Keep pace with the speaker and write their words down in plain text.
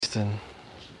Christ and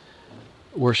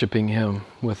worshiping Him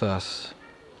with us.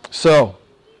 So,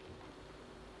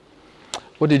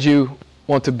 what did you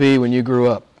want to be when you grew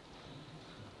up?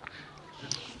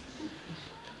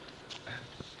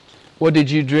 What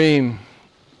did you dream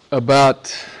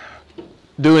about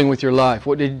doing with your life?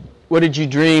 What did you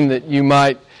dream that you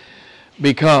might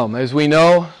become? As we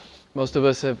know, most of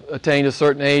us have attained a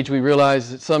certain age. We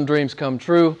realize that some dreams come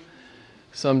true,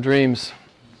 some dreams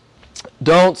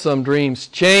don't, some dreams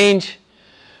change.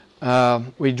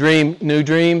 We dream new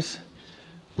dreams.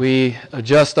 We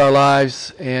adjust our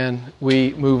lives and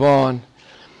we move on.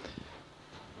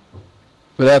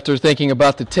 But after thinking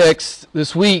about the text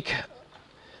this week,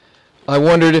 I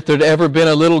wondered if there'd ever been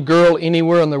a little girl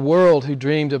anywhere in the world who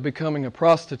dreamed of becoming a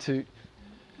prostitute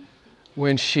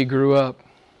when she grew up.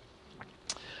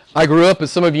 I grew up,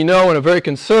 as some of you know, in a very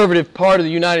conservative part of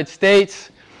the United States.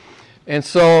 And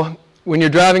so when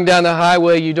you're driving down the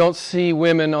highway, you don't see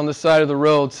women on the side of the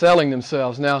road selling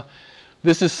themselves. Now,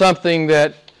 this is something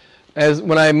that,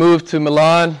 when I moved to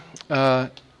Milan,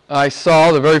 I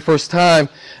saw the very first time,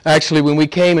 actually when we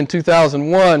came in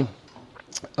 2001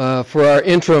 for our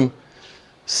interim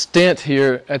stint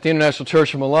here at the International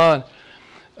Church of Milan.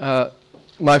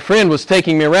 My friend was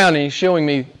taking me around and he's showing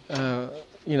me,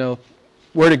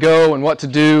 where to go and what to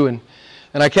do, and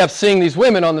I kept seeing these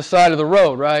women on the side of the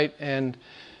road, right?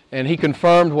 And he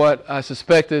confirmed what I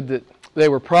suspected, that they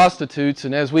were prostitutes.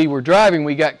 And as we were driving,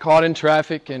 we got caught in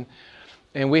traffic, and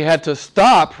we had to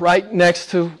stop right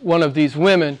next to one of these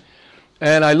women.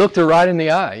 And I looked her right in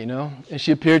the eye, and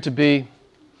she appeared to be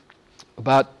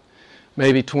about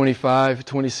maybe 25,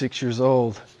 26 years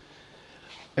old.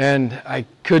 And I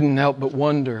couldn't help but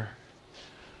wonder,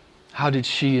 how did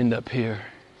she end up here?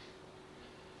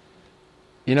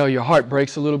 Your heart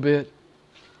breaks a little bit,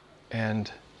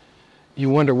 and you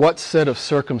wonder what set of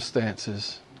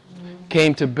circumstances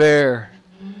came to bear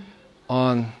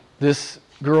on this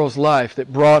girl's life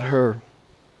that brought her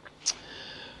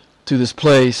to this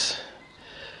place.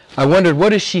 I wondered, what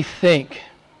does she think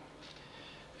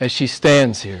as she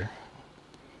stands here?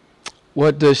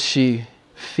 What does she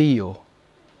feel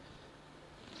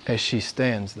as she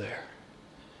stands there?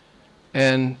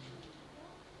 And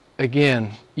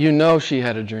again, she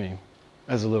had a dream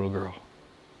as a little girl.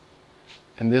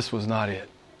 And this was not it.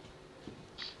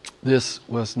 This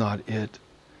was not it.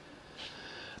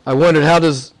 I wondered, how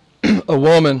does a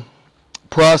woman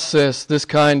process this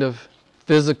kind of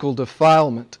physical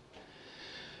defilement?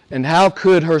 And how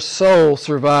could her soul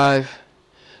survive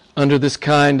under this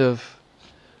kind of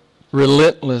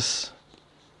relentless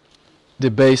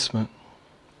debasement?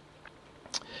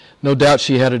 No doubt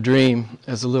she had a dream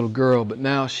as a little girl, but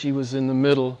now she was in the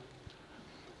middle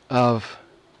of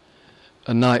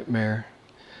a nightmare.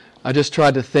 I just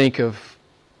tried to think of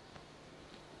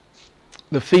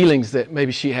the feelings that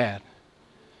maybe she had.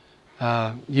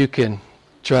 You can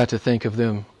try to think of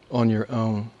them on your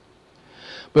own.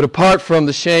 But apart from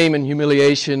the shame and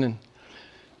humiliation and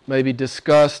maybe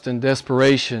disgust and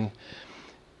desperation,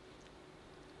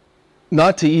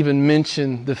 not to even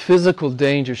mention the physical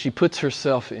danger she puts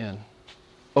herself in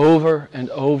over and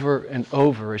over and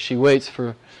over as she waits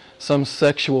for some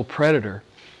sexual predator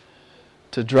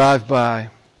to drive by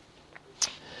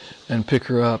and pick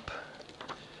her up.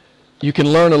 You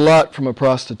can learn a lot from a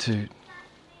prostitute.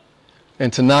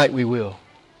 And tonight we will.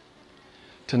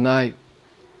 Tonight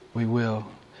we will.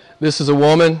 This is a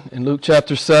woman in Luke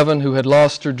chapter 7 who had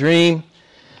lost her dream.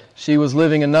 She was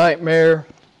living a nightmare.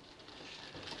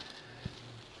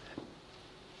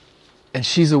 And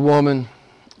she's a woman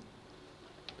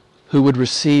who would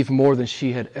receive more than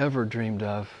she had ever dreamed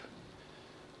of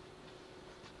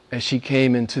as she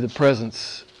came into the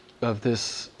presence of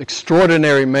this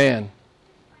extraordinary man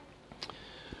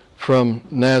from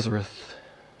Nazareth.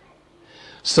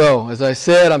 So, as I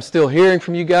said, I'm still hearing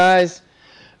from you guys.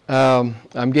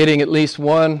 I'm getting at least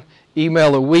one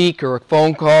email a week or a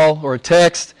phone call or a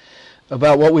text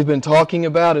about what we've been talking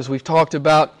about as we've talked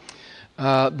about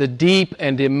the deep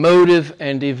and emotive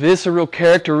and visceral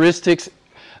characteristics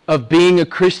of being a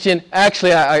Christian.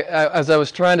 Actually, as I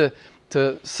was trying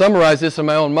to summarize this in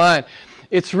my own mind,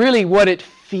 it's really what it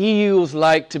feels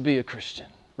like to be a Christian,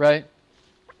 right?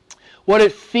 What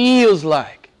it feels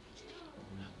like.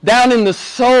 Down in the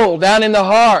soul, down in the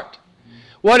heart.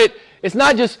 It's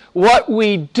not just what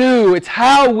we do, it's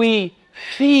how we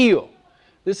feel.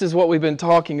 This is what we've been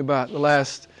talking about the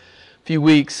last few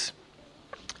weeks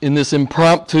in this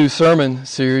impromptu sermon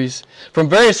series. From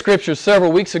various scriptures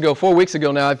several weeks ago, 4 weeks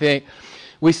ago now I think,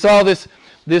 we saw this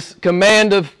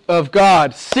command of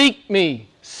God, seek me,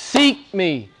 seek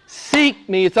me, seek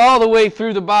me. It's all the way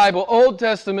through the Bible, Old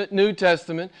Testament, New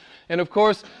Testament. And of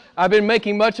course, I've been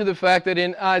making much of the fact that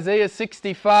in Isaiah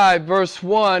 65, verse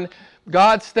 1,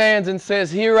 God stands and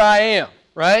says, "Here I am,"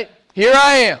 right? "Here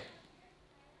I am.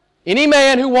 Any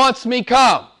man who wants me,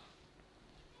 come.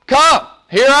 Come.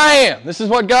 Here I am." This is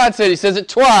what God said. He says it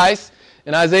twice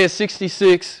in Isaiah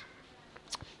 66,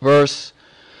 verse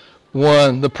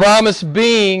 1. The promise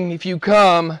being, if you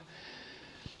come,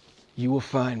 you will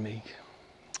find me.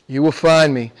 You will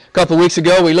find me. A couple of weeks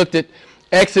ago, we looked at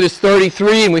Exodus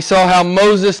 33, and we saw how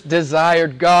Moses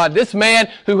desired God. This man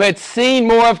who had seen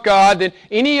more of God than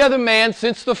any other man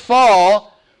since the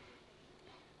fall,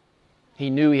 he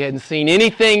knew he hadn't seen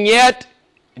anything yet.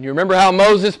 And you remember how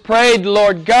Moses prayed,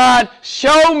 "Lord God,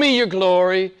 show me your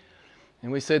glory." And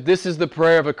we said, this is the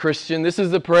prayer of a Christian. This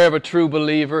is the prayer of a true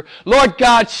believer. "Lord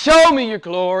God, show me your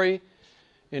glory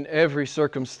in every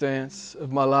circumstance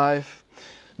of my life."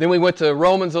 Then we went to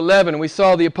Romans 11, and we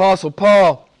saw the Apostle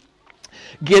Paul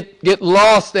get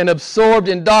lost and absorbed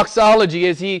in doxology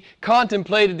as he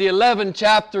contemplated the 11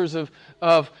 chapters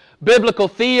of biblical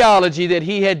theology that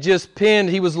he had just penned.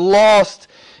 He was lost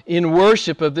in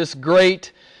worship of this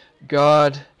great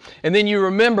God. And then you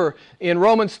remember in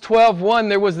Romans 12:1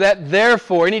 there was that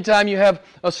therefore. Anytime you have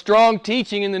a strong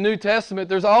teaching in the New Testament,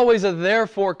 there's always a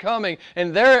therefore coming.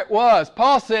 And there it was.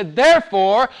 Paul said,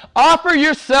 "Therefore, offer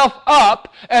yourself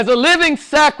up as a living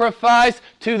sacrifice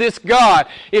to this God."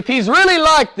 If He's really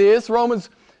like this, Romans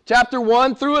chapter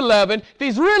 1 through 11, if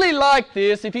He's really like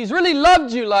this, if He's really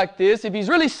loved you like this, if He's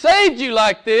really saved you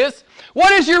like this,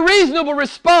 what is your reasonable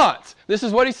response? This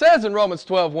is what he says in Romans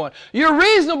 12:1. Your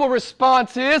reasonable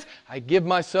response is, "I give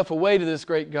myself away to this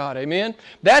great God." Amen?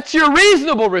 That's your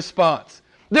reasonable response.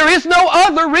 There is no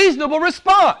other reasonable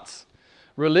response.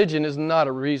 Religion is not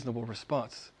a reasonable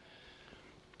response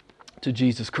to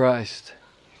Jesus Christ.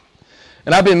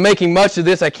 And I've been making much of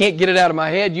this. I can't get it out of my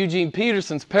head. Eugene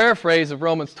Peterson's paraphrase of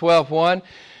Romans 12:1.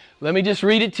 Let me just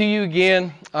read it to you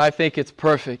again. I think it's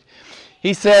perfect.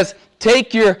 He says,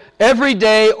 "Take your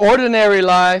everyday, ordinary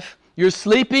life, your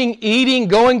sleeping, eating,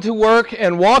 going to work,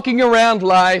 and walking around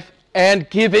life, and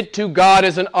give it to God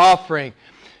as an offering."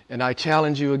 And I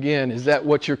challenge you again, is that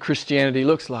what your Christianity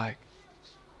looks like?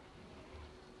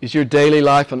 Is your daily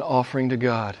life an offering to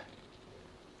God?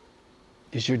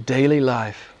 Is your daily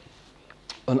life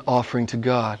an offering to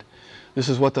God? This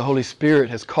is what the Holy Spirit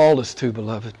has called us to,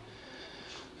 beloved.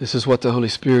 This is what the Holy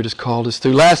Spirit has called us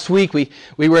to. Last week we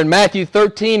were in Matthew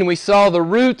 13 and we saw the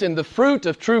root and the fruit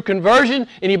of true conversion.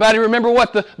 Anybody remember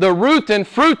what the root and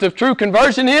fruit of true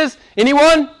conversion is?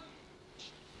 Anyone?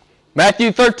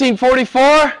 Matthew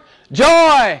 13:44.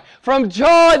 Joy. From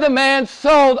joy the man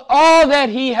sold all that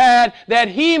he had, that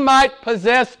he might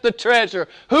possess the treasure.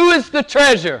 Who is the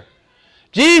treasure?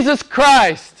 Jesus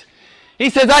Christ.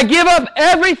 He says, "I give up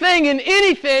everything and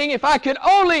anything if I could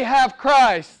only have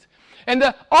Christ." And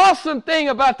the awesome thing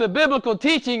about the biblical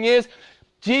teaching is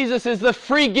Jesus is the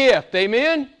free gift.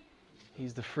 Amen?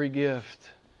 He's the free gift.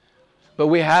 But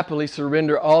we happily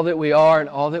surrender all that we are and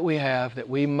all that we have that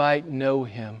we might know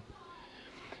Him,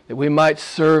 that we might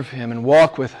serve Him and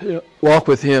walk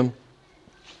with Him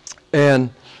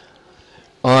and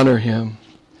honor Him.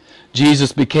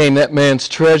 Jesus became that man's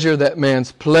treasure, that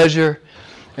man's pleasure,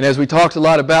 and as we talked a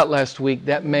lot about last week,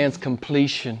 that man's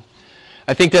completion.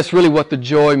 I think that's really what the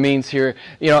joy means here.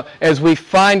 You know, as we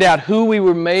find out who we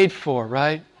were made for,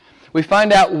 right? We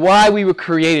find out why we were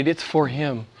created. It's for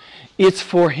Him. It's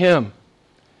for Him.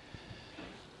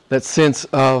 That sense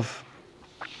of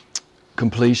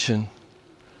completion.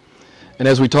 And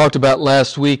as we talked about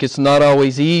last week, it's not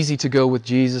always easy to go with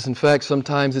Jesus. In fact,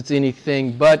 sometimes it's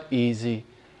anything but easy.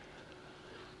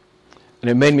 And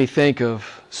it made me think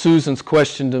of Susan's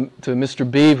question to Mr.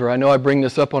 Beaver. I know I bring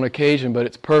this up on occasion, but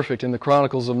it's perfect in the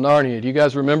Chronicles of Narnia. Do you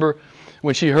guys remember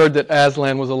when she heard that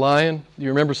Aslan was a lion? Do you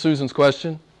remember Susan's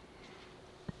question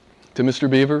to Mr.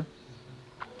 Beaver?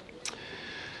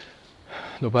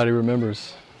 Nobody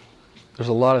remembers. There's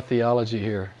a lot of theology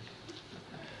here.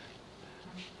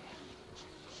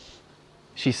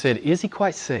 She said, "Is he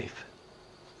quite safe?"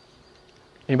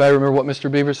 Anybody remember what Mr.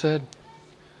 Beaver said?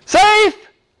 "Safe?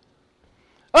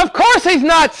 Of course he's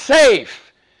not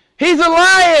safe. He's a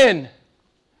lion.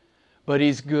 But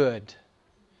he's good."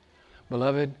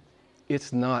 Beloved,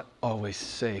 it's not always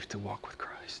safe to walk with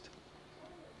Christ.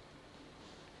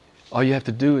 All you have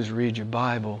to do is read your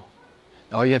Bible.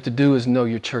 All you have to do is know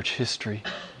your church history.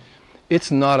 It's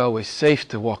not always safe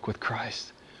to walk with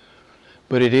Christ,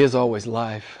 but it is always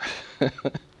life.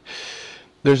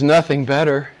 There's nothing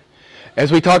better. As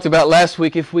we talked about last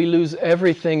week, if we lose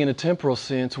everything in a temporal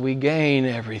sense, we gain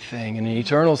everything in an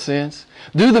eternal sense.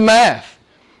 Do the math.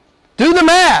 Do the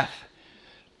math.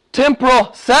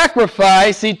 temporal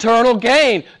sacrifice, eternal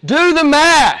gain. Do the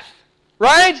math,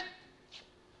 right?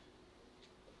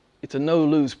 It's a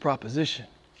no-lose proposition.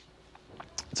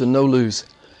 It's a no-lose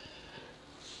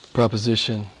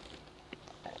proposition.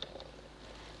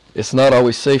 It's not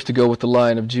always safe to go with the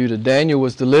Lion of Judah. Daniel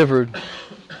was delivered.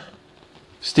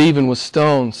 Stephen was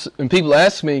stoned. And people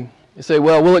ask me, they say,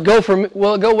 well, will it go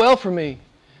well for me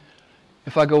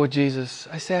if I go with Jesus?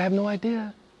 I say, I have no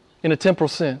idea. In a temporal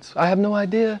sense, I have no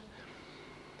idea.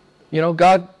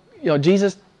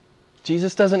 Jesus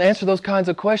doesn't answer those kinds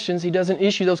of questions. He doesn't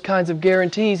issue those kinds of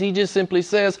guarantees. He just simply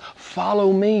says,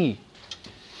 follow me.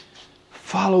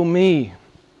 Follow me,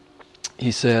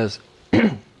 he says.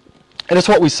 And it's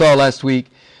what we saw last week,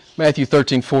 Matthew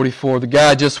 13:44. The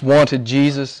guy just wanted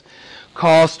Jesus.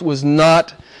 Cost was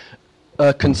not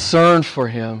a concern for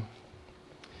him.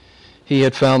 He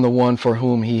had found the one for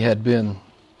whom he had been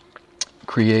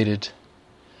created.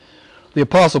 The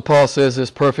Apostle Paul says this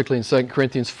perfectly in 2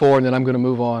 Corinthians 4, and then I'm going to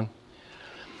move on.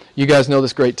 You guys know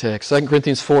this great text, 2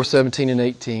 Corinthians 4:17 and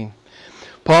 18.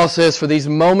 Paul says, for these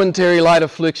momentary light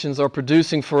afflictions are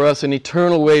producing for us an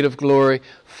eternal weight of glory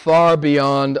far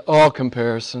beyond all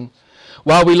comparison,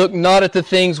 while we look not at the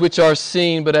things which are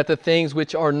seen, but at the things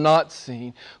which are not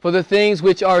seen. For the things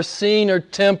which are seen are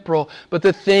temporal, but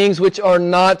the things which are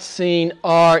not seen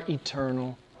are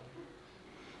eternal.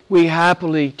 We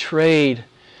happily trade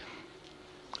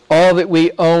all that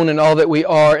we own and all that we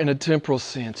are in a temporal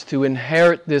sense to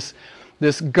inherit this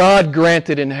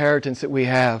God-granted inheritance that we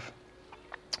have,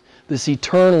 this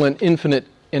eternal and infinite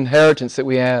inheritance that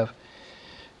we have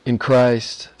in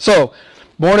Christ. So,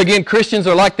 born-again Christians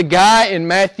are like the guy in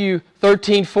Matthew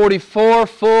 13:44,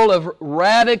 full of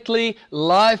radically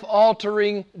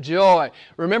life-altering joy.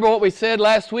 Remember what we said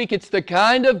last week? It's the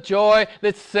kind of joy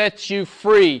that sets you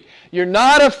free. You're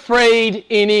not afraid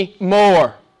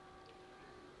anymore.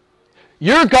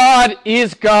 Your God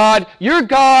is God. Your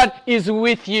God is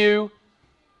with you.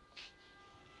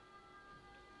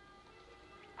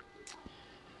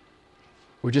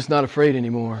 We're just not afraid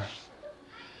anymore.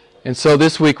 And so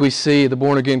this week we see the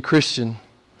born-again Christian.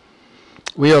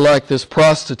 We are like this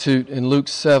prostitute in Luke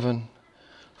 7,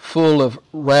 full of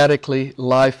radically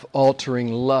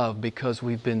life-altering love because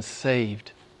we've been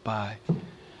saved by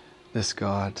this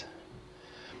God.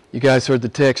 You guys heard the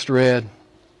text read.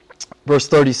 Verse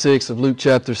 36 of Luke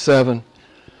chapter 7.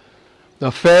 The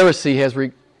Pharisee has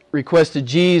requested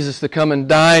Jesus to come and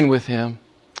dine with him.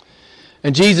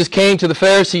 And Jesus came to the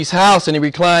Pharisee's house and he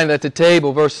reclined at the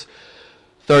table. Verse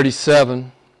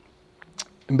 37.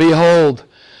 And behold,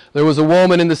 there was a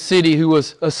woman in the city who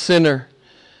was a sinner.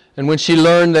 And when she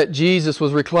learned that Jesus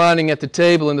was reclining at the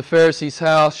table in the Pharisee's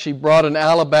house, she brought an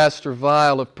alabaster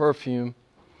vial of perfume.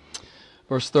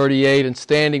 Verse 38, and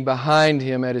standing behind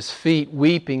him at his feet,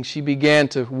 weeping, she began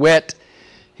to wet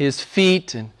his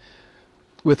feet and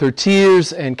with her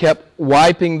tears and kept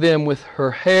wiping them with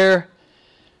her hair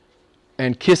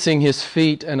and kissing his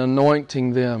feet and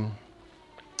anointing them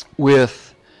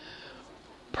with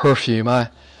perfume.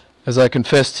 As I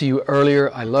confessed to you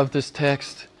earlier, I love this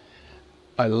text.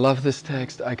 I love this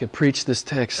text. I could preach this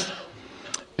text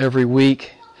every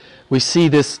week. We see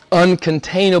this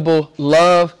uncontainable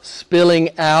love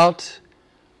spilling out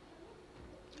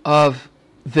of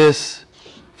this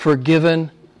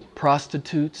forgiven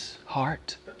prostitute's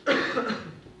heart.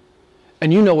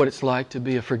 And you know what it's like to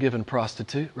be a forgiven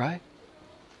prostitute, right?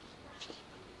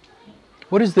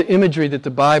 What is the imagery that the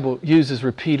Bible uses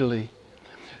repeatedly?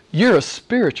 You're a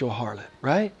spiritual harlot,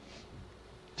 right?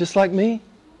 Just like me.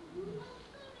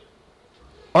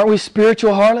 Aren't we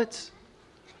spiritual harlots?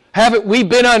 Haven't we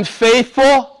been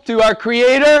unfaithful to our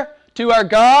Creator, to our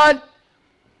God?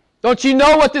 Don't you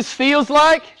know what this feels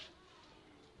like?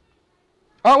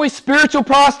 Aren't we spiritual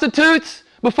prostitutes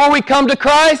before we come to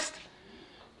Christ?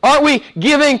 Aren't we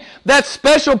giving that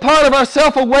special part of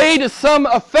ourselves away to some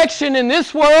affection in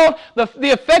this world?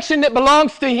 The affection that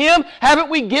belongs to Him, haven't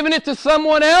we given it to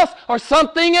someone else or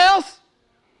something else?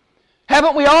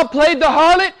 Haven't we all played the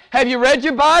harlot? Have you read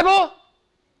your Bible?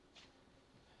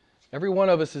 Every one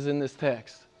of us is in this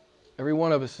text. Every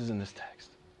one of us is in this text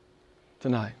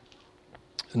tonight.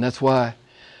 And that's why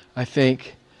I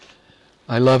think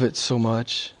I love it so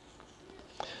much.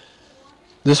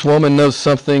 This woman knows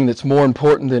something that's more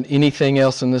important than anything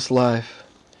else in this life.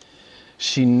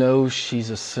 She knows she's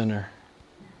a sinner.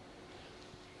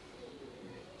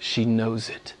 She knows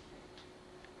it.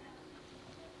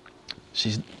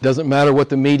 Doesn't matter what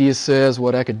the media says,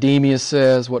 what academia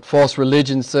says, what false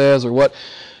religion says, or what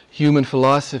human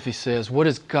philosophy says. What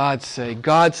does God say?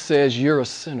 God says you're a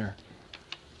sinner.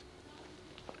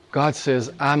 God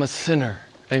says I'm a sinner.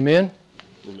 Amen?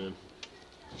 Amen.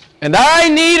 And I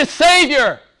need a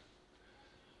Savior.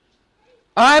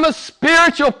 I'm a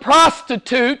spiritual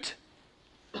prostitute.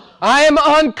 I am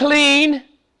unclean.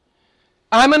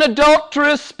 I'm an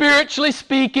adulteress, spiritually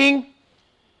speaking.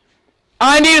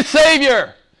 I need a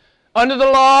Savior. Under the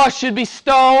law, I should be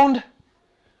stoned.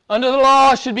 Under the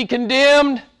law, I should be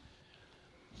condemned.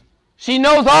 She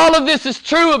knows all of this is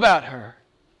true about her.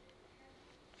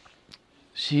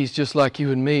 She's just like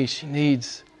you and me. She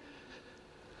needs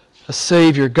a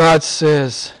Savior. God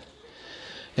says,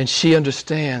 and she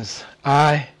understands,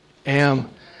 I am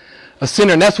a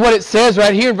sinner. And that's what it says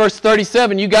right here in verse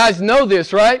 37. You guys know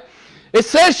this, right? It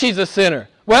says she's a sinner.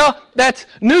 Well, that's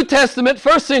New Testament,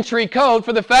 first century code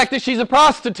for the fact that she's a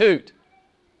prostitute.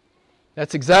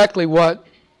 That's exactly what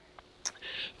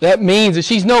that means. That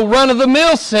she's no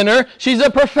run-of-the-mill sinner. She's a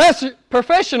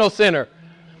professional sinner.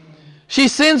 She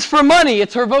sins for money.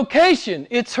 It's her vocation.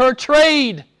 It's her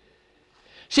trade.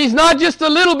 She's not just a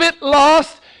little bit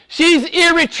lost. She's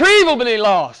irretrievably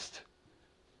lost.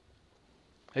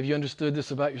 Have you understood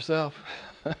this about yourself?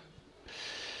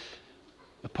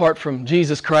 Apart from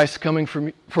Jesus Christ coming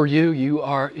for you, you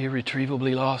are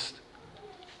irretrievably lost.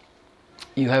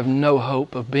 You have no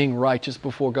hope of being righteous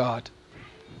before God.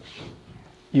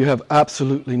 You have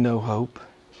absolutely no hope.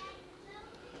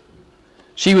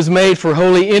 She was made for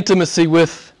holy intimacy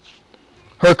with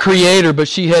her Creator, but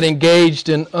she had engaged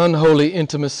in unholy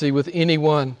intimacy with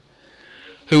anyone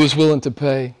who was willing to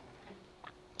pay.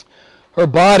 Her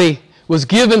body was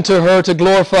given to her to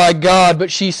glorify God,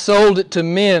 but she sold it to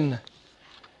men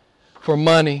for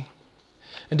money.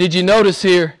 And did you notice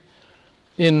here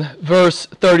in verse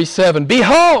 37,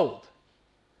 behold!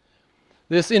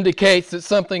 This indicates that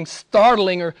something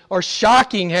startling or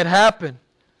shocking had happened.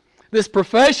 This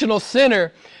professional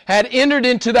sinner had entered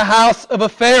into the house of a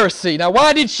Pharisee. Now,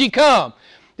 why did she come?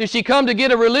 Did she come to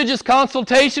get a religious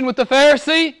consultation with the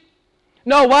Pharisee?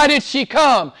 No, why did she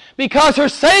come? Because her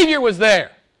Savior was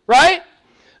there, right?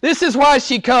 This is why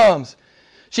she comes.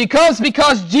 She comes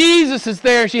because Jesus is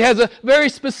there. She has a very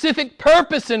specific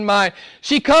purpose in mind.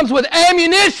 She comes with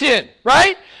ammunition,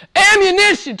 right?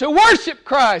 Ammunition to worship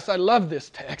Christ. I love this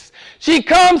text. She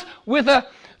comes with an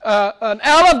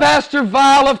alabaster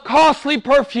vial of costly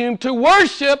perfume to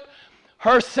worship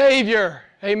her Savior.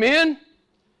 Amen?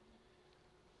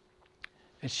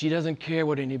 And she doesn't care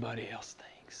what anybody else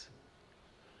thinks.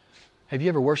 Have you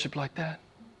ever worshiped like that?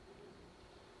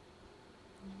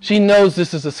 She knows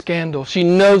this is a scandal. She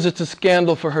knows it's a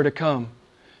scandal for her to come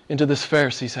into this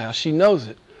Pharisee's house. She knows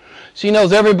it. She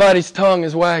knows everybody's tongue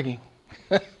is wagging.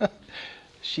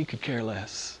 She could care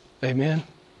less. Amen?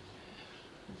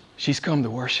 She's come to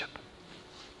worship.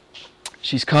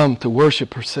 She's come to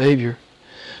worship her Savior.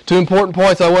 Two important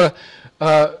points I want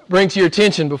to bring to your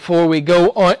attention before we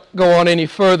go on any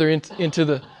further into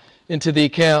the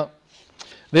account.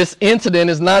 This incident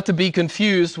is not to be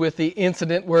confused with the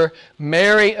incident where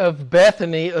Mary of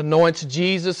Bethany anoints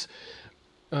Jesus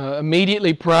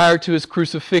immediately prior to his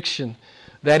crucifixion.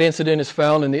 That incident is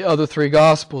found in the other three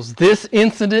Gospels. This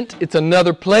incident, it's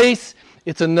another place,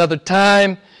 it's another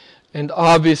time, and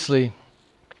obviously,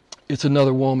 it's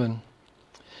another woman.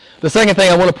 The second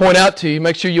thing I want to point out to you,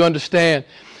 make sure you understand,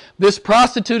 this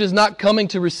prostitute is not coming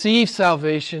to receive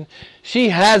salvation. She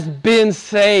has been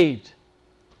saved.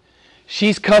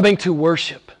 She's coming to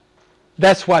worship.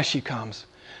 That's why she comes.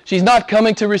 She's not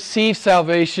coming to receive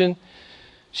salvation.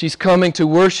 She's coming to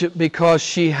worship because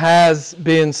she has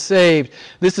been saved.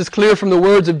 This is clear from the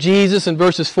words of Jesus in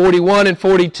verses 41 and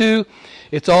 42.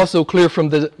 It's also clear from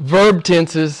the verb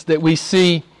tenses that we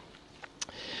see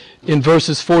in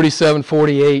verses 47,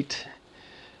 48,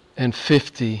 and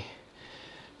 50.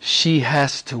 She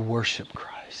has to worship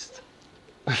Christ.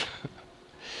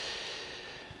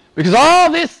 Because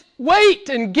all this weight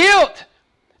and guilt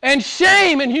and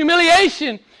shame and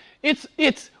humiliation, it's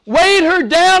weighed her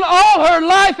down all her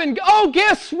life, and oh,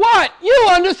 guess what? You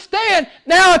understand.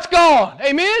 Now it's gone.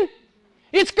 Amen?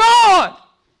 It's gone.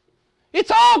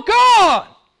 It's all gone.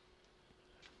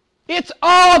 It's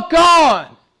all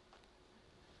gone.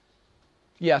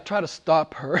 Yeah, try to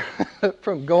stop her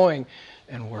from going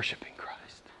and worshiping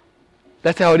Christ.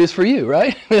 That's how it is for you,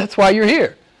 right? That's why you're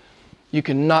here. You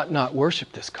cannot not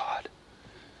worship this God.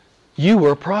 You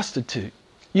were a prostitute.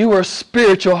 You were a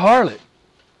spiritual harlot.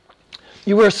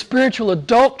 You were a spiritual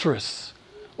adulteress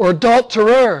or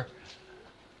adulterer.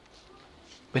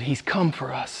 But He's come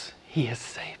for us. He has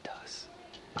saved us.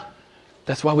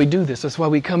 That's why we do this. That's why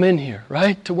we come in here,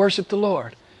 right? To worship the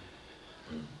Lord.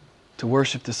 To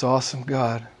worship this awesome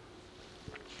God.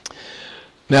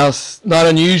 Now, it's not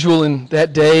unusual in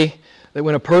that day that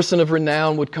when a person of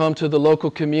renown would come to the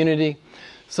local community,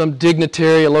 some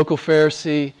dignitary, a local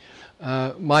Pharisee,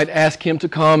 might ask him to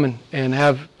come and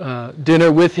have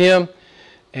dinner with him.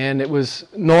 And it was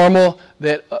normal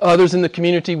that others in the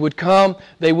community would come.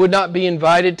 They would not be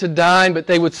invited to dine, but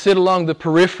they would sit along the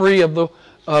periphery of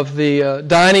the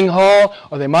dining hall,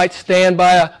 or they might stand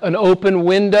by an open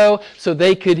window so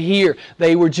they could hear.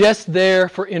 They were just there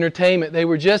for entertainment. They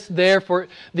were just there for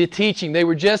the teaching. They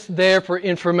were just there for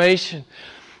information.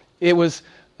 It was,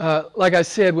 like I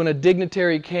said, when a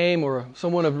dignitary came or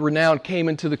someone of renown came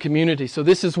into the community. So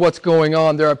this is what's going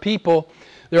on. There are people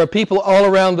all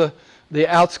around the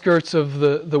outskirts of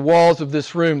the walls of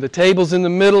this room. The table's in the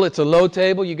middle. It's a low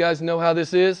table. You guys know how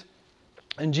this is.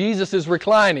 And Jesus is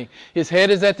reclining. His head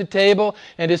is at the table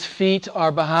and his feet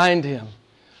are behind him.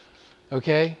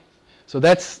 Okay? So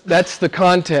that's the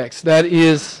context. That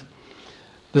is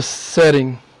the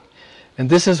setting. And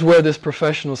this is where this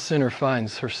professional sinner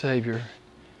finds her Savior.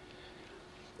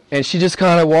 And she just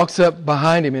kind of walks up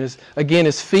behind him. And again,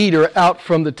 his feet are out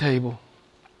from the table.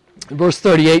 Verse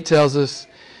 38 tells us,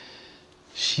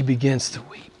 she begins to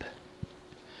weep.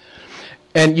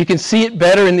 And you can see it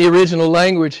better in the original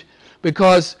language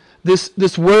because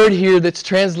this word here that's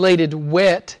translated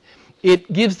wet,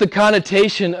 it gives the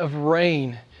connotation of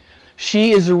rain.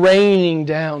 She is raining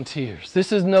down tears.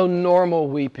 This is no normal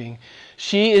weeping.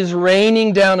 She is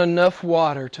raining down enough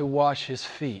water to wash his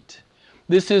feet.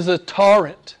 This is a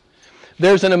torrent.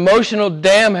 There's an emotional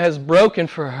dam has broken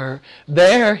for her.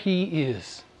 There he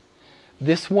is,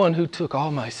 this one who took all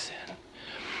my sin.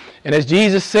 And as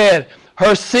Jesus said,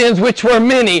 her sins, which were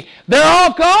many, they're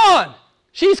all gone.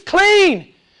 She's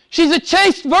clean. She's a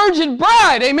chaste virgin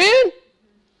bride. Amen?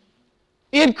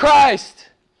 In Christ.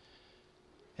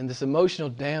 And this emotional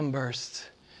dam bursts.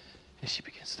 And she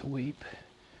begins to weep.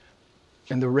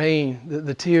 And the rain,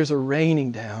 the tears are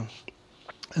raining down.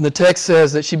 And the text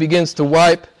says that she begins to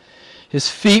wipe his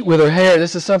feet with her hair.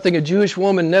 This is something a Jewish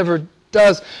woman never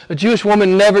does. A Jewish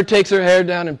woman never takes her hair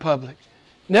down in public.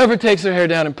 Never takes her hair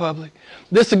down in public.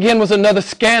 This again was another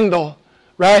scandal,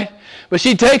 right? But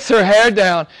she takes her hair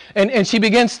down and she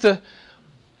begins to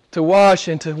wash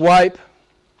and to wipe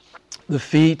the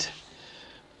feet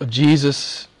of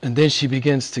Jesus. And then she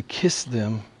begins to kiss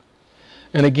them.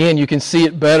 And again, you can see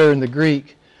it better in the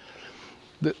Greek.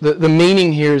 The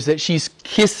meaning here is that she's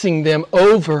kissing them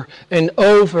over and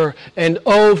over and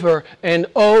over and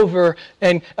over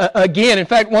and again. In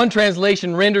fact, one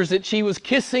translation renders it, she was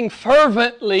kissing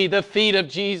fervently the feet of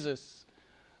Jesus.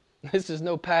 This is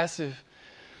no passive,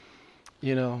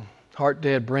 heart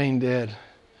dead, brain dead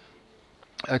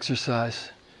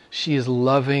exercise. She is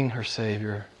loving her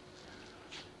Savior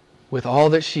with all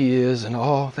that she is and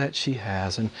all that she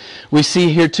has. And we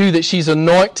see here too that she's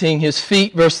anointing his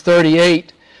feet. Verse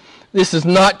 38, this is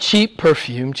not cheap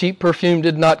perfume. Cheap perfume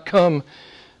did not come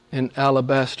in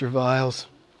alabaster vials.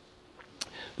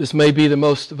 This may be the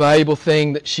most valuable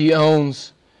thing that she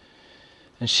owns,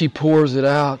 and she pours it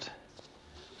out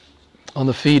on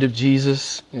the feet of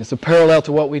Jesus. And it's a parallel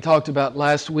to what we talked about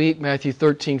last week, Matthew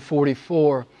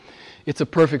 13:44. It's a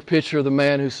perfect picture of the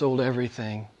man who sold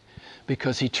everything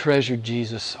because he treasured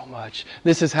Jesus so much.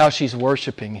 This is how she's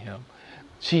worshiping him.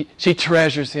 She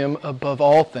treasures him above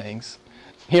all things.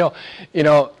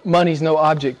 Money's no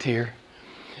object here.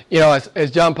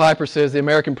 As John Piper says, the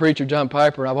American preacher John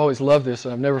Piper, I've always loved this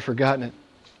and I've never forgotten it.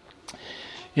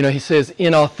 He says,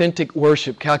 in authentic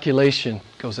worship, calculation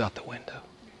goes out the window.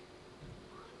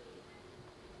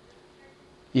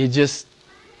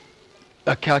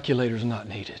 A calculator's not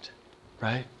needed,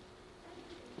 right?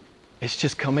 It's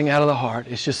just coming out of the heart.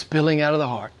 It's just spilling out of the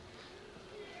heart.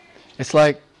 It's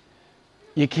like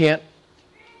you can't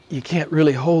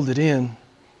really hold it in.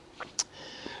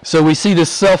 So we see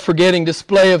this self-forgetting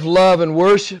display of love and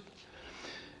worship.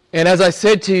 And as I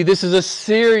said to you, this is a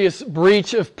serious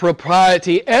breach of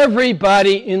propriety.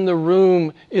 Everybody in the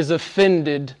room is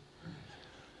offended.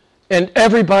 And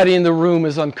everybody in the room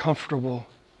is uncomfortable.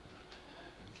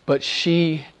 But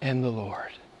she and the Lord.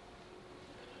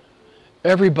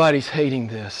 Everybody's hating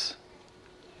this.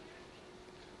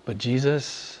 But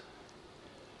Jesus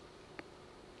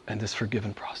and this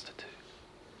forgiven prostitute.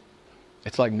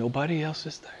 It's like nobody else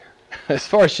is there, as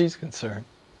far as she's concerned.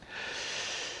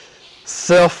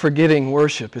 Self-forgetting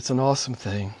worship, it's an awesome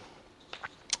thing.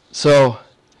 So,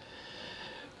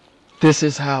 this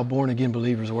is how born-again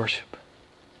believers worship.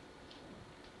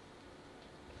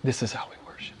 This is how we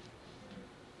worship.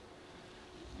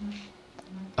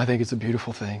 I think it's a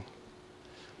beautiful thing.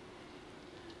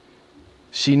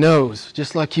 She knows,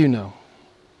 just like you know,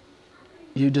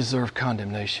 you deserve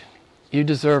condemnation. You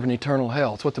deserve an eternal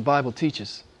hell. It's what the Bible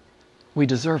teaches. We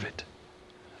deserve it.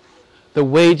 The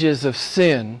wages of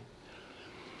sin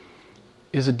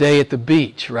is a day at the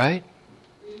beach, right?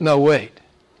 No, wait.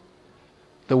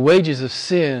 The wages of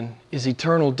sin is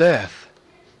eternal death.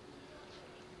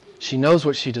 She knows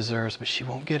what she deserves, but she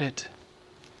won't get it.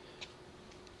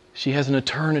 She has an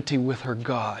eternity with her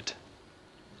God.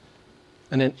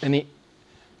 An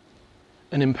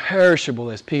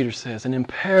imperishable, as Peter says, an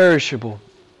imperishable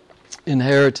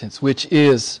inheritance, which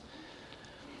is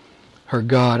her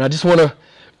God. I just want to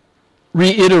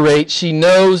reiterate, she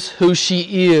knows who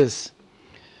she is.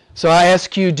 So I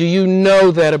ask you, do you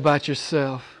know that about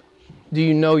yourself? Do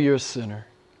you know you're a sinner?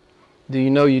 Do you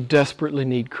know you desperately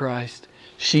need Christ?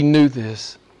 She knew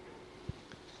this.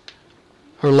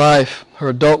 Her life, her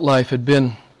adult life, had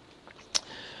been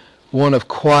one of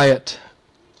quiet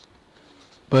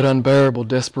but unbearable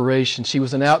desperation. She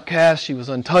was an outcast. She was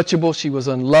untouchable. She was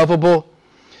unlovable.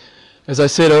 As I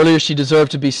said earlier, she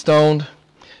deserved to be stoned.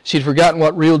 She'd forgotten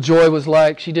what real joy was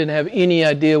like. She didn't have any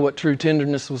idea what true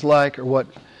tenderness was like or what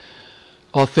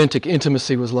authentic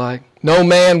intimacy was like. No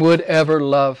man would ever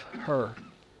love her.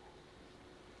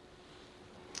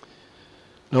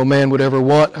 No man would ever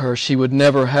want her. She would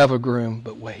never have a groom.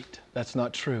 But wait, that's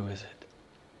not true, is it?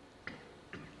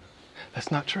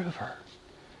 That's not true of her.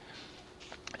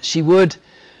 She would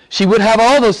have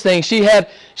all those things. She had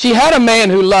a man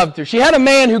who loved her. She had a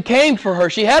man who came for her.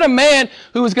 She had a man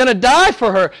who was going to die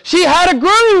for her. She had a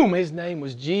groom. His name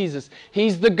was Jesus.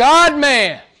 He's the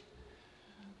God-man.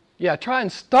 Yeah, try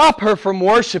and stop her from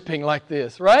worshiping like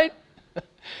this, right?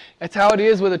 That's how it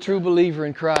is with a true believer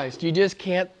in Christ. You just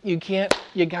can't, you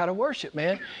got to worship,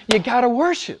 man. You got to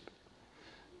worship.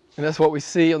 And that's what we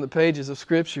see on the pages of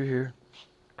Scripture here.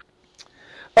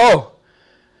 Oh,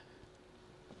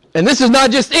 and this is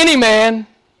not just any man.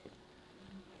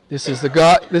 This is the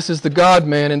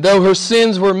God-man. And though her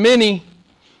sins were many,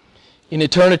 in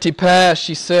eternity past,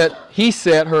 he set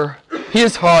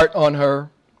his heart on her.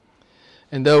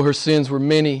 And though her sins were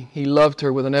many, he loved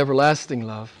her with an everlasting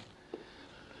love.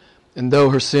 And though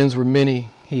her sins were many,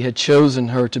 he had chosen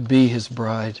her to be his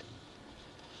bride.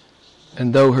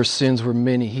 And though her sins were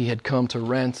many, he had come to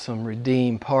ransom,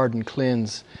 redeem, pardon,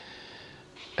 cleanse,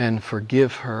 and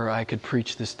forgive her. I could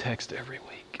preach this text every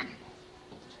week.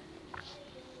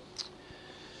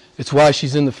 It's why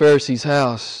she's in the Pharisee's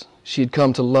house. She had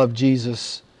come to love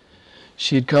Jesus.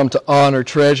 She had come to honor,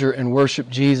 treasure, and worship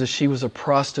Jesus. She was a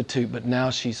prostitute, but now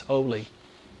she's holy.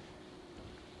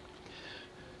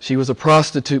 She was a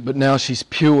prostitute, but now she's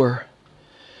pure.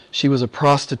 She was a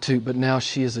prostitute, but now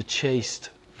she is a chaste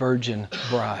virgin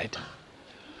bride.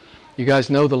 You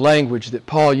guys know the language that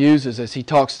Paul uses as he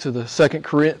talks to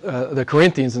the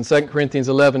Corinthians in 2 Corinthians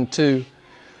 11:2.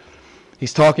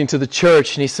 He's talking to the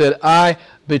church, and he said, I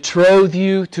betroth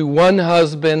you to one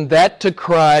husband, that to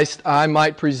Christ I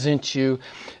might present you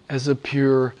as a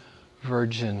pure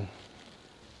virgin.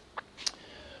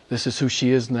 This is who she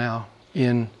is now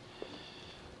in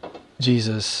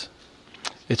Jesus.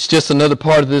 It's just another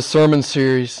part of this sermon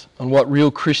series on what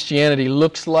real Christianity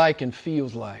looks like and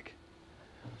feels like.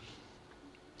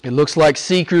 It looks like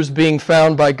seekers being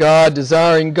found by God,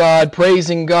 desiring God,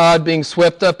 praising God, being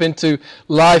swept up into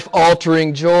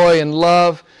life-altering joy and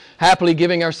love, happily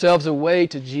giving ourselves away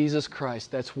to Jesus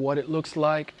Christ. That's what it looks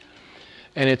like.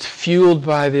 And it's fueled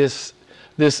by this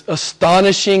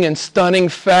astonishing and stunning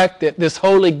fact that this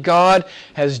holy God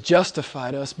has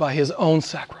justified us by His own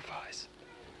sacrifice.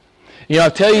 You know, I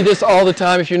tell you this all the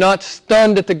time. If you're not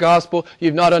stunned at the gospel,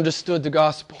 you've not understood the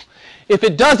gospel. If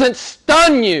it doesn't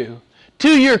stun you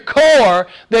to your core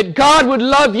that God would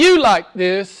love you like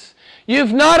this,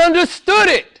 you've not understood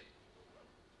it.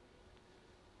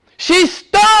 She's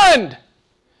stunned.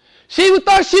 She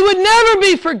thought she would never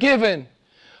be forgiven.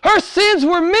 Her sins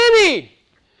were many.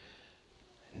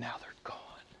 And now they're gone.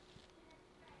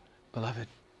 Beloved,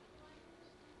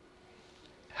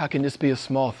 how can this be a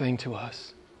small thing to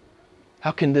us?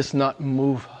 How can this not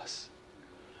move us?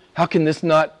 How can this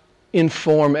not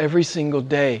inform every single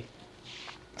day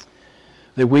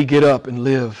that we get up and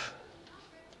live?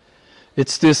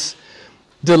 It's this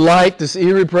delight, this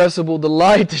irrepressible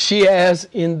delight that she has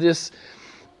in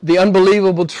the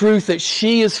unbelievable truth that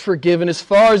she is forgiven. As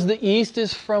far as the east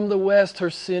is from the west, her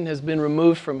sin has been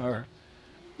removed from her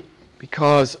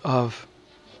because of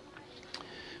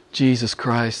Jesus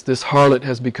Christ. This harlot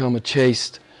has become a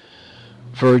chaste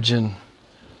virgin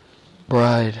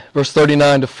bride. Verse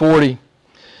 39 to 40.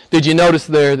 Did you notice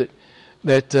there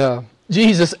that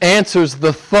Jesus answers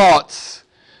the thoughts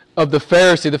of the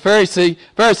Pharisee? The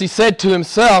Pharisee said to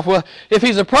himself, well, if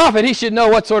he's a prophet, he should know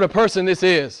what sort of person this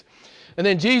is. And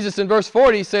then Jesus in verse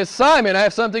 40 says, Simon, I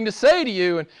have something to say to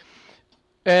you.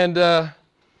 And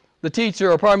the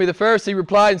teacher, or pardon me, the Pharisee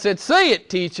replied and said, "Say it,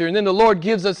 teacher." And then the Lord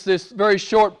gives us this very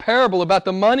short parable about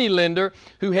the moneylender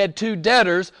who had two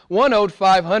debtors. One owed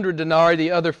 500 denarii,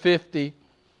 the other 50.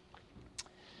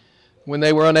 When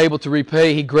they were unable to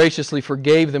repay, he graciously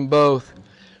forgave them both.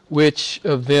 Which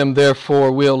of them,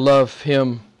 therefore, will love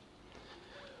him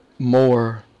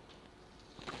more?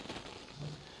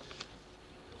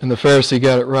 And the Pharisee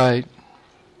got it right.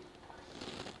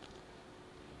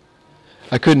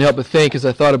 I couldn't help but think as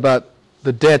I thought about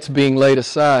the debts being laid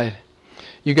aside.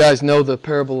 You guys know the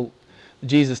parable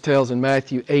Jesus tells in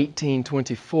Matthew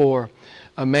 18:24,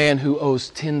 a man who owes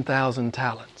 10,000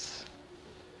 talents.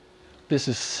 This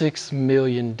is 6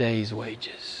 million days'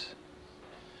 wages.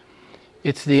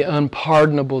 It's the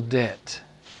unpardonable debt.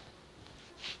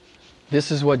 This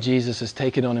is what Jesus has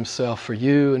taken on himself for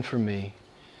you and for me.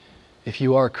 If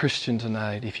you are a Christian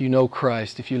tonight, if you know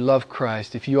Christ, if you love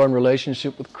Christ, if you are in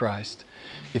relationship with Christ,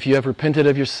 if you have repented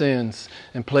of your sins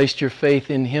and placed your faith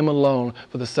in Him alone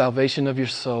for the salvation of your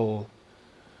soul,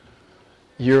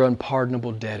 your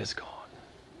unpardonable debt is gone.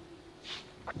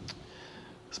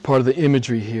 It's part of the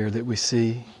imagery here that we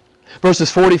see.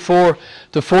 Verses 44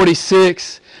 to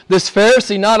 46, this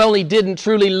Pharisee not only didn't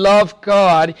truly love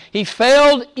God, he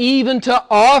failed even to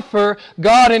offer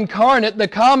God incarnate the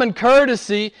common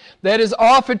courtesy that is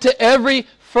offered to every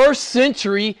first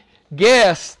century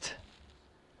guest.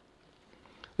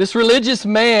 This religious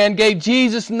man gave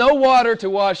Jesus no water to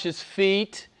wash his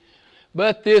feet,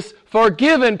 but this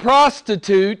forgiven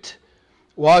prostitute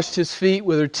washed his feet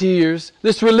with her tears.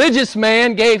 This religious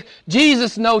man gave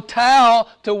Jesus no towel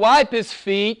to wipe his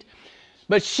feet,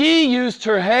 but she used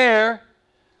her hair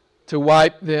to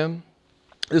wipe them.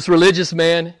 This religious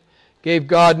man gave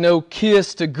God no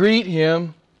kiss to greet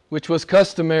him, which was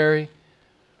customary,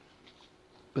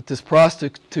 but this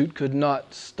prostitute could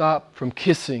not stop from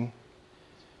kissing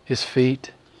his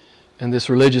feet. And this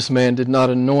religious man did not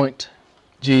anoint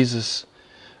Jesus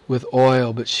with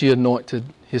oil, but she anointed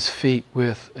his feet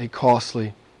with a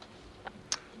costly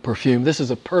perfume. This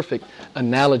is a perfect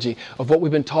analogy of what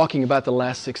we've been talking about the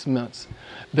last 6 months.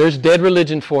 There's dead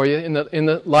religion for you in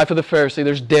the life of the Pharisee.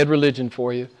 There's dead religion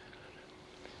for you.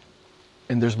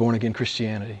 And there's born-again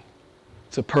Christianity.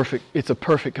 It's a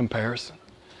perfect comparison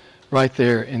right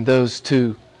there in those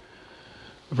two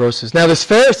verses. Now this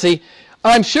Pharisee,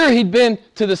 I'm sure he'd been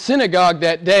to the synagogue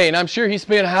that day, and I'm sure he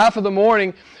spent half of the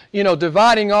morning,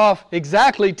 dividing off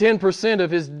exactly 10% of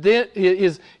his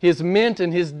mint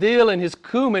and his dill and his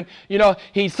cumin.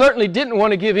 He certainly didn't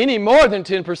want to give any more than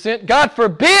 10%. God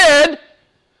forbid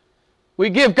we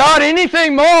give God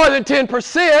anything more than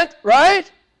 10%, right?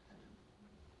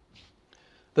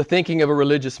 The thinking of a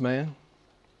religious man.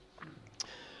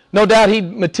 No doubt he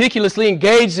meticulously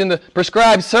engaged in the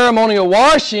prescribed ceremonial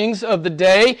washings of the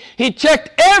day. He checked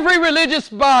every religious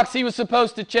box he was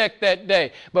supposed to check that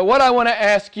day. But what I want to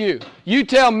ask you, you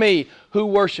tell me who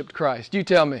worshiped Christ. You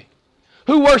tell me.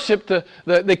 Who worshiped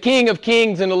the King of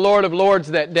Kings and the Lord of Lords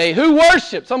that day? Who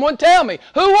worshiped? Someone tell me.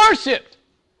 Who worshiped?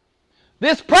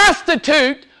 This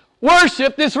prostitute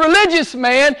worshiped. This religious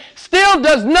man still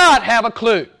does not have a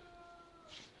clue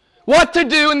what to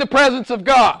do in the presence of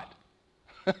God.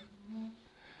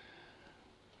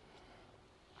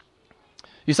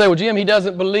 You say, well, Jim, he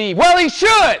doesn't believe. Well, he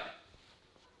should.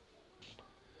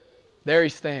 There he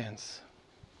stands.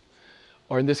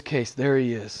 Or in this case, there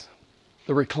he is,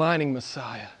 the reclining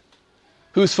Messiah,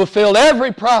 who's fulfilled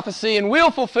every prophecy and will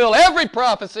fulfill every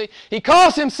prophecy. He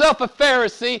calls himself a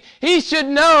Pharisee. He should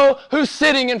know who's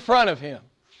sitting in front of him.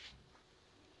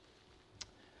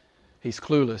 He's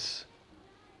clueless.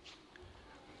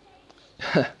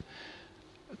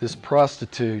 This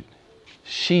prostitute,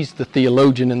 she's the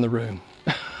theologian in the room.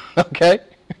 Okay?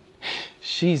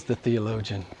 She's the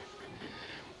theologian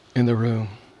in the room.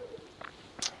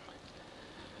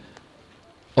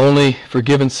 Only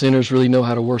forgiven sinners really know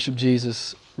how to worship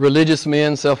Jesus. Religious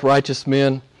men, self-righteous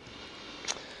men,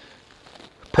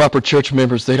 proper church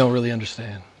members, they don't really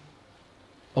understand.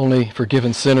 Only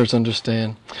forgiven sinners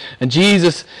understand. And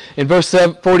Jesus, in verse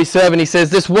 47, he says,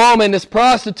 this woman, this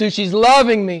prostitute, she's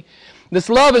loving me. This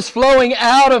love is flowing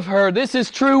out of her. This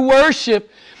is true worship.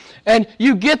 And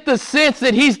you get the sense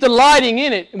that he's delighting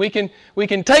in it. We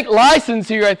can take license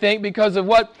here, I think, because of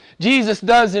what Jesus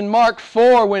does in Mark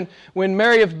 4 when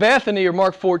Mary of Bethany, or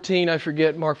Mark 14, I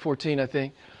forget, Mark 14, I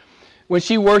think, when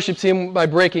she worships him by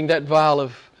breaking that vial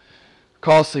of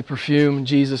costly perfume.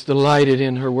 Jesus delighted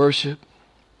in her worship.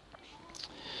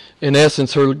 In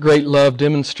essence, her great love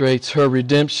demonstrates her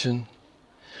redemption.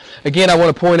 Again, I want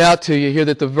to point out to you here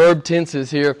that the verb tenses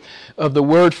here of the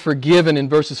word forgiven in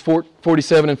verses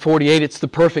 47 and 48, it's the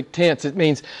perfect tense. It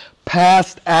means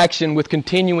past action with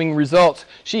continuing results.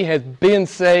 She has been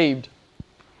saved.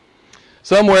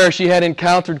 Somewhere she had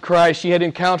encountered Christ. She had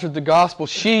encountered the gospel.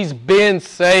 She's been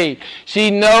saved.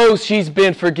 She knows she's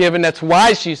been forgiven. That's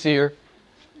why she's here,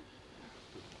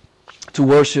 to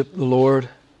worship the Lord.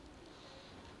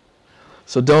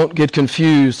 So don't get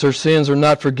confused. Her sins are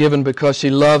not forgiven because she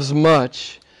loves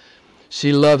much.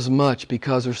 She loves much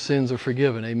because her sins are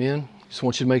forgiven. Amen? Just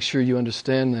want you to make sure you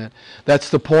understand that. That's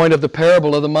the point of the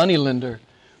parable of the moneylender.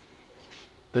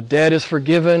 The debt is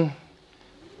forgiven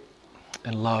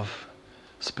and love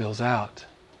spills out.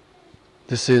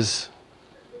 This is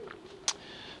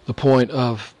the point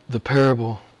of the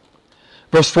parable.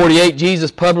 Verse 48,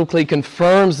 Jesus publicly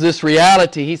confirms this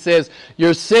reality. He says,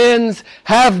 your sins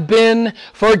have been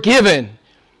forgiven.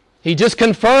 He just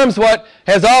confirms what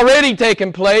has already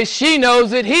taken place. She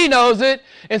knows it. He knows it.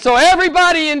 And so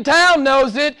everybody in town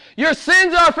knows it. Your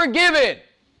sins are forgiven.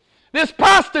 This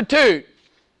prostitute.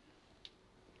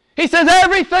 He says,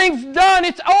 everything's done.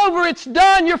 It's over. It's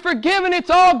done. You're forgiven. It's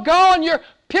all gone. You're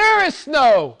pure as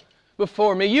snow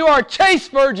before me. You are a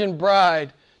chaste virgin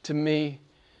bride to me.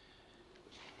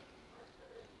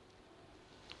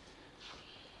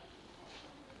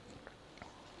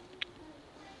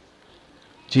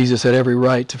 Jesus had every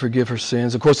right to forgive her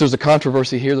sins. Of course, there's a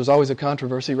controversy here. There's always a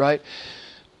controversy, right?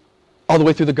 All the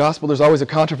way through the gospel, there's always a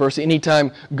controversy.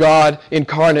 Anytime God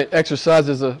incarnate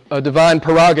exercises a divine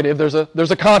prerogative,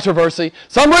 there's a controversy.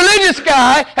 Some religious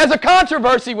guy has a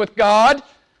controversy with God.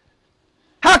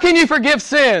 How can you forgive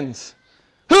sins?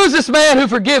 Who's this man who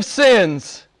forgives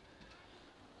sins?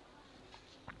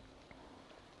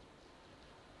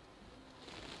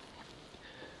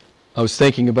 I was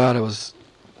thinking about it,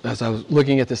 as I was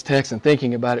looking at this text and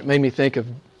thinking about it, it made me think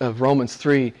of Romans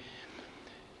 3.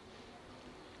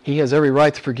 He has every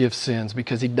right to forgive sins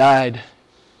because He died.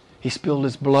 He spilled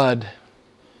His blood.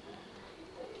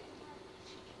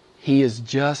 He is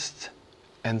just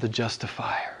and the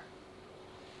justifier.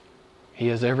 He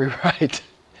has every right.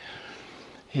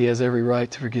 He has every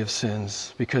right to forgive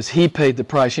sins because He paid the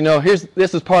price. You know,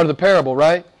 this is part of the parable,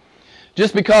 right?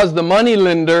 Just because the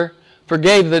moneylender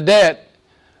forgave the debt,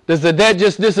 does the debt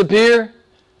just disappear?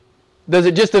 Does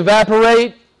it just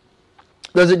evaporate?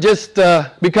 Does it just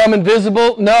become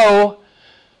invisible? No.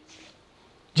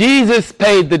 Jesus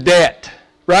paid the debt,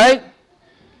 right?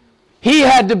 He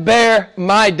had to bear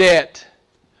my debt.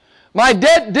 My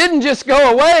debt didn't just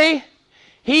go away.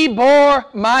 He bore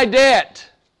my debt.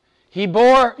 He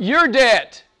bore your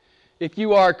debt if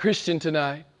you are a Christian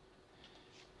tonight.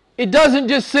 It doesn't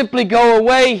just simply go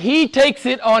away. He takes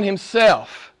it on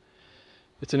Himself.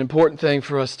 It's an important thing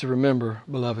for us to remember,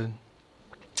 beloved.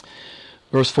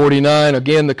 Verse 49,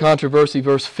 again the controversy.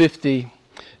 Verse 50,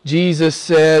 Jesus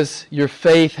says, your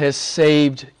faith has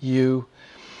saved you.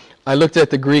 I looked at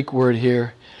the Greek word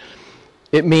here.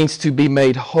 It means to be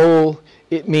made whole.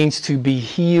 It means to be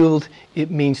healed.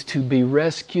 It means to be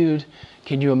rescued.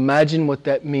 Can you imagine what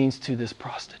that means to this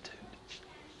prostitute?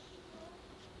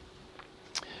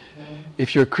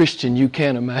 If you're a Christian, you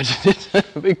can't imagine it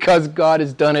because God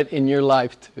has done it in your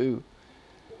life too.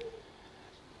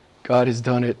 God has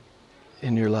done it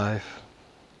in your life.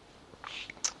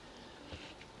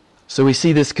 So we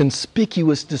see this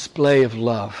conspicuous display of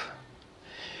love.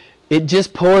 It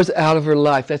just pours out of her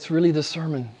life. That's really the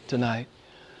sermon tonight.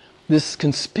 This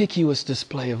conspicuous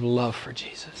display of love for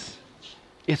Jesus.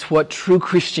 It's what true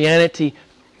Christianity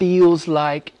feels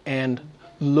like and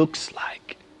looks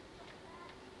like.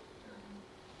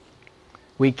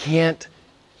 We can't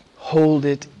hold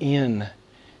it in.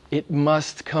 It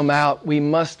must come out. We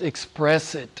must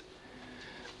express it.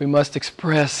 We must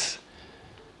express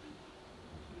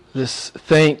this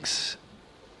thanks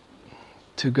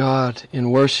to God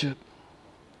in worship.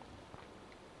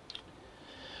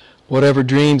 Whatever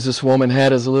dreams this woman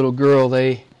had as a little girl,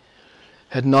 they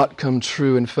had not come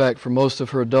true. In fact, for most of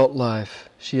her adult life,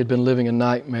 she had been living a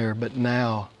nightmare, but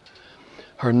now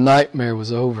her nightmare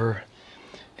was over,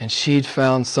 and she'd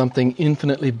found something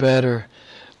infinitely better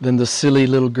than the silly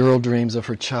little girl dreams of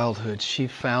her childhood. She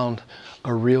found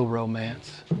a real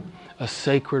romance, a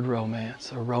sacred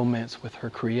romance, a romance with her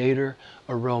Creator,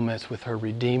 a romance with her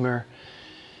Redeemer.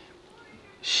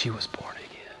 She was born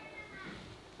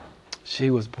again. She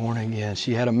was born again.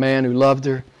 She had a man who loved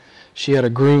her. She had a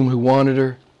groom who wanted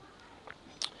her.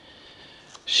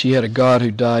 She had a God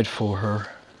who died for her.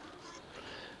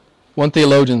 One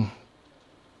theologian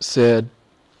said,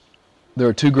 there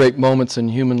are two great moments in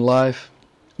human life.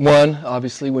 One,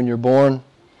 obviously, when you're born.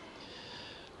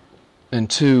 And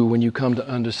two, when you come to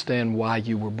understand why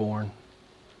you were born.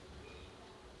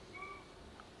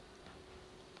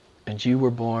 And you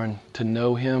were born to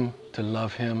know Him to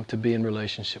love Him, to be in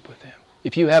relationship with Him.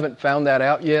 If you haven't found that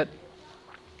out yet,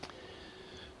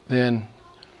 then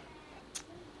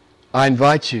I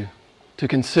invite you to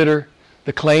consider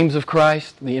the claims of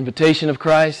Christ, the invitation of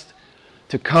Christ,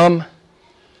 to come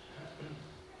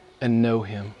and know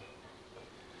Him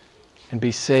and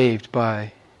be saved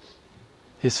by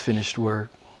His finished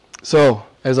work. So,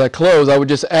 as I close, I would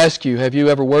just ask you, have you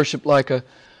ever worshiped like a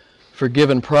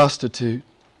forgiven prostitute?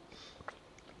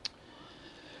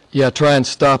 Yeah, try and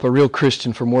stop a real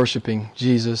Christian from worshiping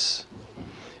Jesus.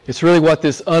 It's really what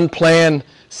this unplanned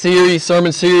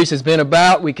sermon series has been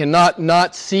about. We cannot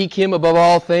not seek Him above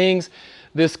all things.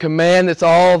 This command that's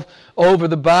all over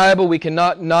the Bible, we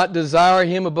cannot not desire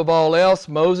Him above all else.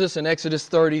 Moses in Exodus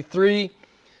 33.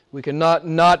 We cannot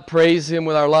not praise Him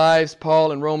with our lives.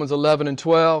 Paul in Romans 11 and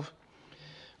 12.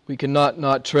 We cannot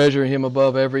not treasure Him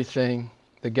above everything.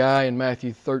 The guy in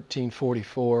Matthew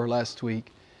 13:44 last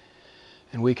week.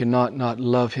 And we cannot not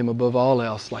love Him above all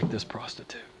else like this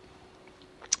prostitute.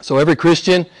 So every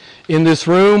Christian in this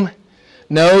room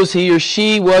knows he or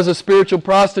she was a spiritual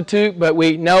prostitute, but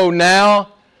we know now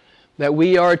that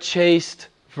we are a chaste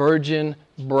virgin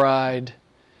bride.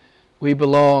 We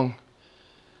belong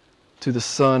to the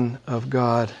Son of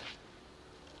God.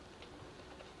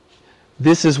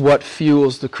 This is what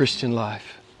fuels the Christian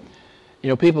life. You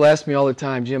know, people ask me all the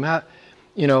time, Jim, how,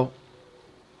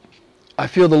 I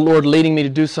feel the Lord leading me to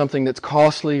do something that's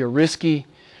costly or risky.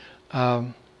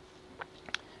 And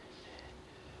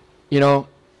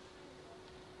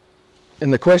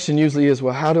the question usually is,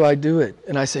 well, how do I do it?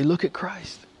 And I say, look at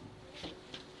Christ.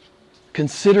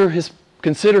 Consider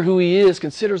who He is.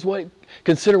 Consider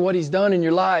what He's done in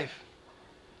your life.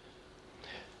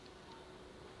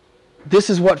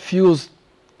 This is what fuels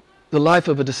the life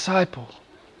of a disciple.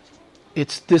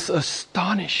 It's this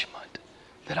astonishment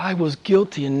that I was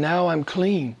guilty and now I'm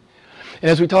clean. And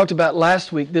as we talked about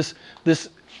last week, this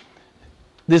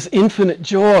infinite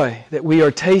joy that we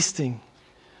are tasting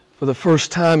for the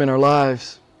first time in our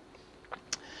lives.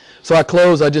 So I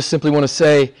close, I just simply want to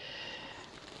say,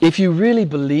 if you really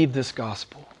believe this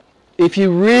gospel, if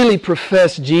you really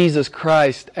profess Jesus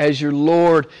Christ as your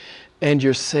Lord and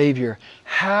your Savior,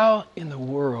 how in the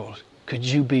world could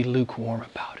you be lukewarm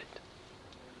about it?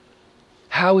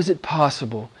 How is it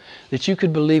possible that you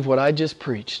could believe what I just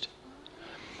preached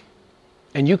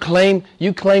and you claim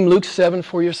Luke 7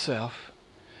 for yourself?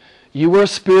 You were a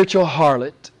spiritual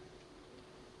harlot,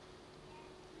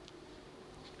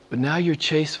 but now you're a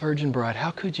chaste virgin bride.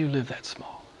 How could you live that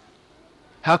small?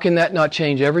 How can that not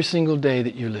change every single day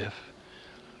that you live?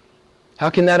 How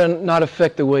can that not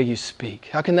affect the way you speak?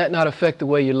 How can that not affect the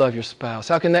way you love your spouse?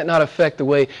 How can that not affect the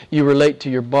way you relate to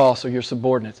your boss or your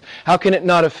subordinates? How can it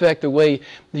not affect the way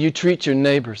you treat your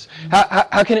neighbors?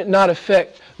 How can it not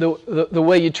affect the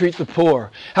way you treat the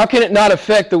poor? How can it not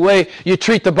affect the way you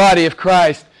treat the body of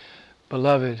Christ?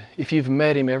 Beloved, if you've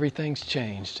met Him, everything's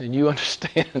changed, and you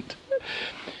understand.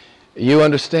 You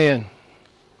understand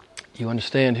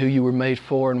who you were made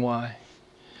for and why.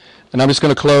 And I'm just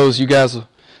going to close.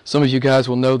 Some of you guys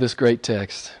will know this great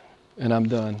text, and I'm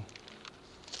done.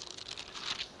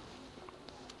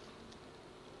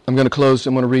 I'm going to close.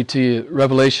 I'm going to read to you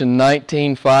Revelation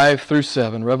 19:5 through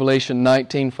 7. Revelation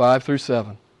 19:5 through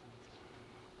 7.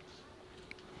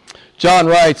 John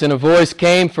writes, "And a voice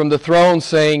came from the throne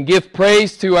saying, 'Give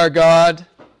praise to our God,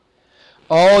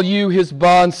 all you His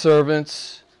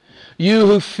bondservants, you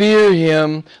who fear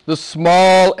Him, the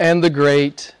small and the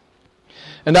great.'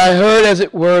 And I heard, as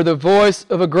it were, the voice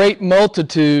of a great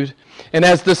multitude, and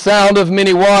as the sound of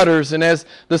many waters, and as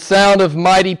the sound of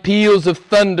mighty peals of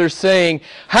thunder, saying,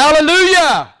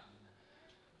 Hallelujah!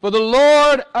 For the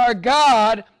Lord our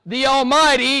God, the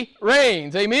Almighty,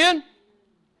 reigns." Amen?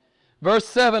 Verse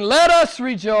 7, "Let us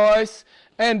rejoice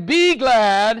and be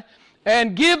glad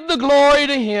and give the glory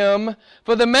to Him,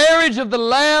 for the marriage of the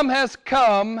Lamb has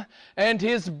come, and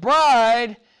His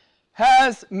bride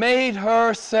has made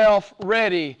herself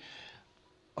ready."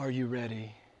 Are you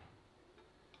ready?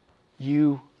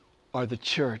 You are the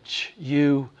church.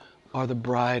 You are the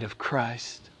bride of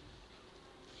Christ.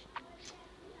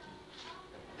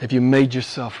 Have you made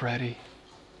yourself ready?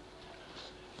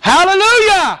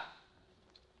 Hallelujah!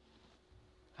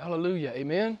 Hallelujah.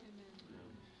 Amen?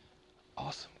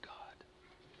 Awesome God.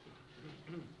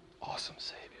 Awesome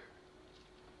Savior.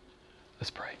 Let's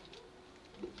pray.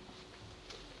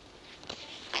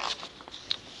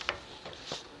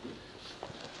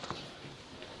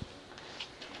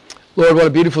 Lord, what a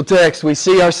beautiful text. We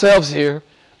see ourselves here.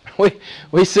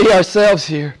 We see ourselves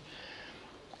here.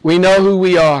 We know who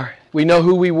we are. We know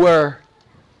who we were.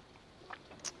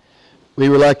 We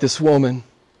were like this woman.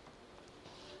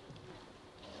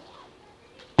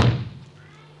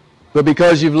 But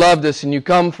because you've loved us and you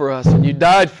come for us and you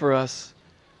died for us,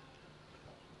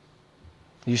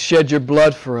 you shed your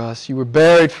blood for us, you were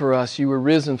buried for us, you were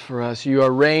risen for us, you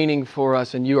are reigning for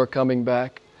us, and you are coming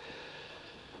back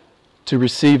to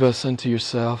receive us unto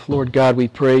yourself. Lord God, we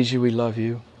praise you, we love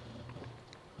you.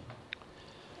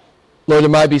 Lord, there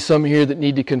might be some here that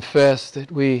need to confess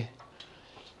that we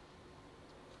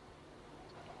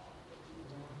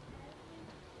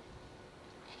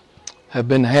have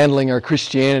been handling our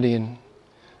Christianity in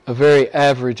a very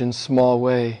average and small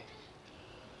way.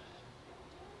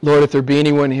 Lord, if there be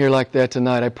anyone here like that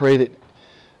tonight, I pray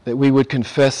that we would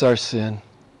confess our sin.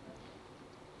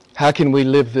 How can we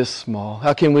live this small?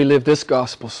 How can we live this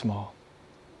gospel small?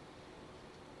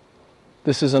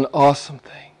 This is an awesome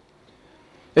thing.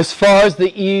 As far as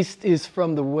the east is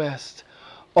from the west,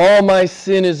 all my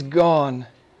sin is gone.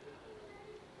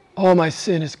 All my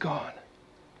sin is gone.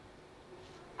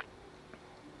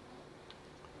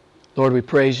 Lord, we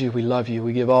praise you, we love you.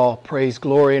 We give all praise,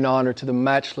 glory, and honor to the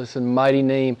matchless and mighty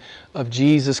name of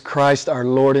Jesus Christ, our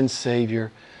Lord and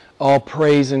Savior. All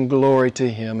praise and glory to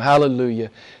Him.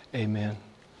 Hallelujah. Amen.